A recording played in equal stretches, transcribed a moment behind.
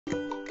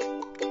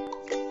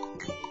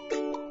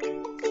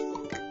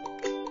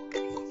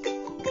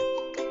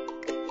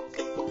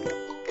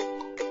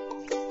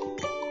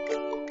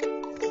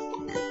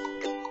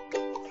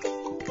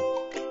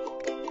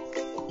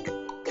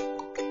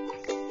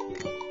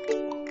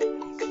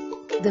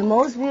The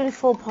most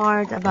beautiful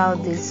part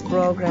about this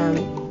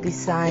program,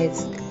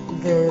 besides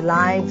the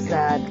lives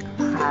that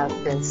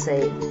have been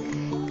saved,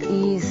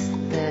 is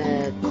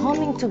the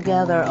coming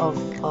together of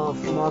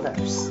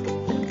mothers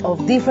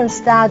of different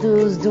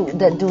status,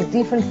 that do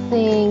different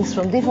things,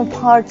 from different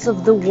parts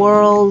of the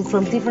world,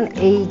 from different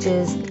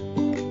ages,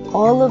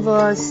 all of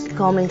us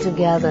coming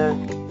together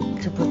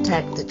to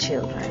protect the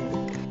children.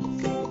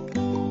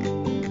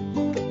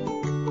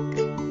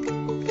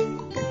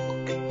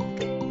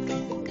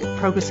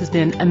 Progress has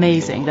been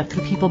amazing, that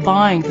through people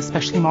buying the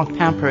specially marked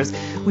Pampers,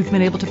 we've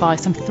been able to buy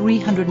some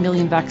 300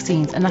 million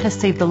vaccines, and that has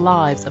saved the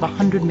lives of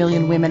 100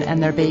 million women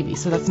and their babies.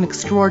 So that's an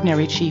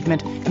extraordinary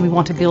achievement, and we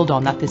want to build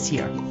on that this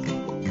year.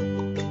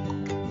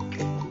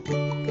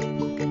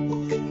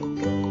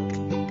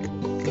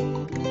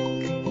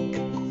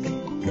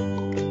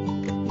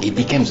 It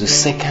became the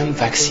second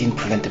vaccine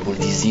preventable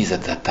disease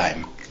at that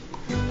time,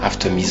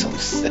 after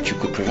measles, that you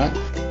could prevent.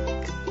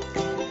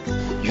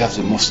 You have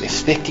the most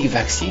effective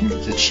vaccine,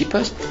 the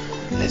cheapest,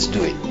 let's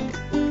do it.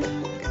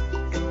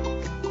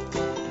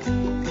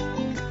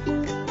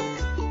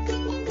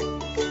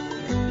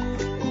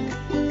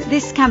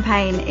 This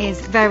campaign is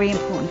very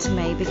important to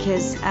me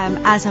because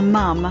as a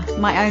mum,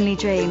 my only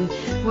dream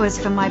was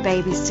for my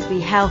babies to be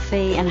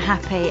healthy and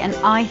happy, and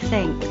I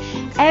think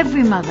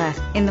every mother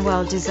in the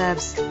world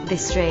deserves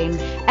this dream.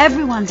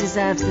 Everyone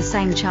deserves the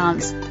same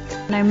chance,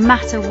 no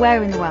matter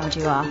where in the world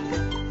you are.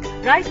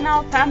 Right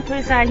now,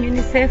 Pampers and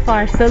UNICEF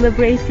are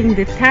celebrating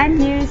the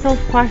 10 years of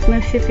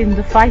partnership in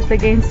the fight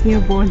against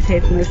newborn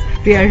tetanus.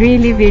 We are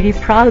really very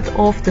proud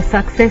of the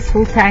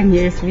successful 10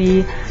 years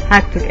we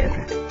had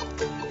together.